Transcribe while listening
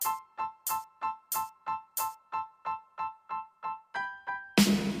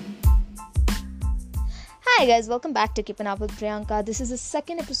Hi guys, welcome back to Keeping Up with Priyanka. This is the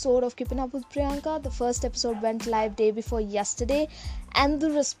second episode of Keeping Up with Priyanka. The first episode went live day before yesterday and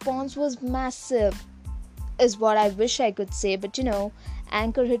the response was massive, is what I wish I could say. But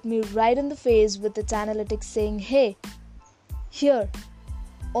Anchor hit me right in the face with its analytics saying, hey, here,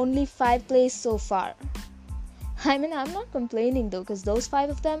 only 5 plays so far. I'm not complaining though, because those 5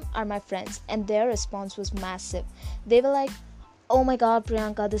 of them are my friends and their response was massive. They were like, oh my god,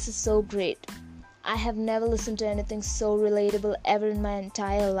 Priyanka, this is so great. I have never listened to anything so relatable ever in my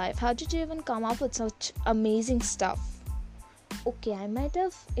entire life. How did you even come up with such amazing stuff? Okay, I might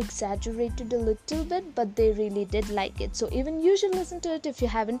have exaggerated a little bit, but they really did like it. So even you should listen to it if you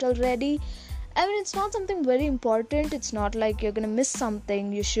haven't already. It's not something very important. It's not like you're gonna miss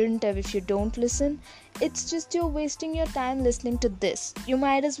something you shouldn't have if you don't listen. It's just you're wasting your time listening to this. You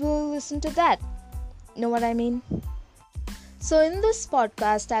might as well listen to that. Know what I mean? So in this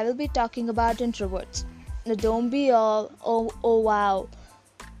podcast, I will be talking about introverts. Now don't be all, oh wow,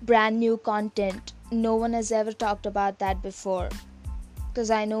 brand new content. No one has ever talked about that before.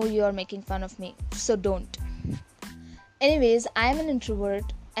 Because I know you are making fun of me. So don't. Anyways, I'm an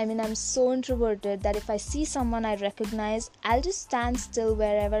introvert. I'm so introverted that if I see someone I recognize, I'll just stand still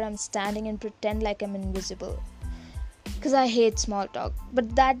wherever I'm standing and pretend like I'm invisible. Because I hate small talk.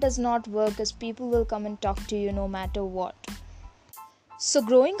 But that does not work as people will come and talk to you no matter what. So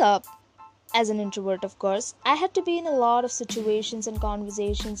growing up, as an introvert of course, I had to be in a lot of situations and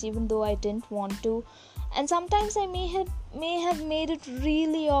conversations even though I didn't want to. And sometimes I may have made it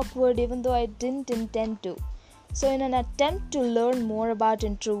really awkward even though I didn't intend to. So in an attempt to learn more about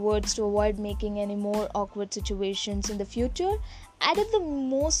introverts to avoid making any more awkward situations in the future, I did the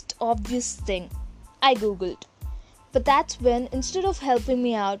most obvious thing. I googled. But that's when, instead of helping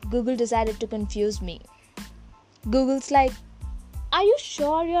me out, Google decided to confuse me. Google's like, are you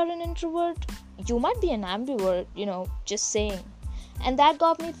sure you're an introvert? You might be an ambivert, just saying. And that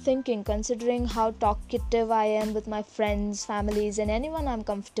got me thinking, considering how talkative I am with my friends, families, and anyone I'm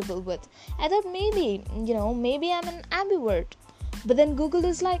comfortable with. I thought maybe I'm an ambivert. But then Google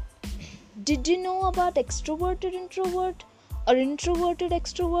is like, did you know about extroverted introvert? Or introverted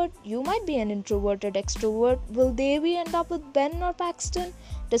extrovert? You might be an introverted extrovert. Will Devi end up with Ben or Paxton?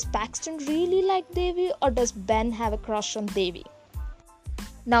 Does Paxton really like Devi, or does Ben have a crush on Devi?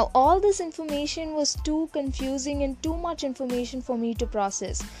 Now all this information was too confusing and too much information for me to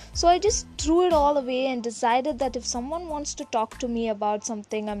process. So I just threw it all away and decided that if someone wants to talk to me about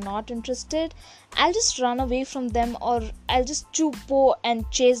something I'm not interested, I'll just run away from them, or I'll just chupo and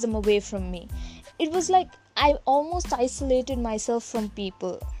chase them away from me. It was like I almost isolated myself from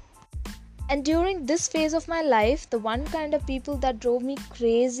people. And during this phase of my life, the one kind of people that drove me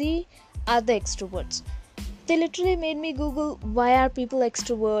crazy are the extroverts. They literally made me Google, why are people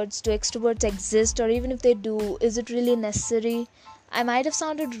extroverts? Do extroverts exist? Or even if they do, is it really necessary? I might have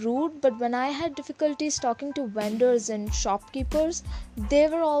sounded rude, but when I had difficulties talking to vendors and shopkeepers, they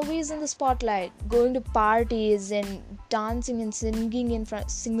were always in the spotlight, going to parties and dancing and singing in front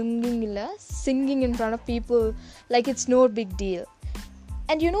of people like it's no big deal.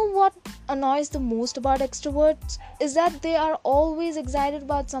 And you know what annoys the most about extroverts is that they are always excited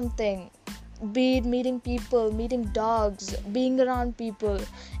about something. Be it meeting people, meeting dogs, being around people,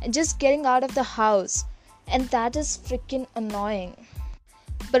 and just getting out of the house. And that is freaking annoying.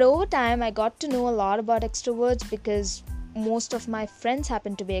 But over time, I got to know a lot about extroverts because most of my friends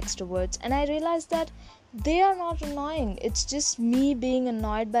happen to be extroverts. And I realized that they are not annoying. It's just me being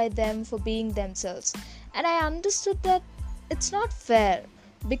annoyed by them for being themselves. And I understood that it's not fair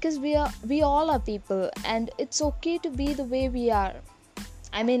because we all are people and it's okay to be the way we are.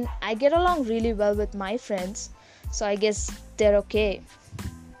 I get along really well with my friends, so I guess they're okay.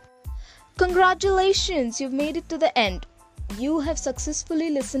 Congratulations, you've made it to the end. You have successfully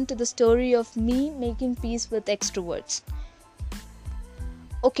listened to the story of me making peace with extroverts.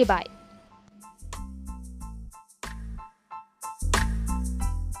 Okay, bye.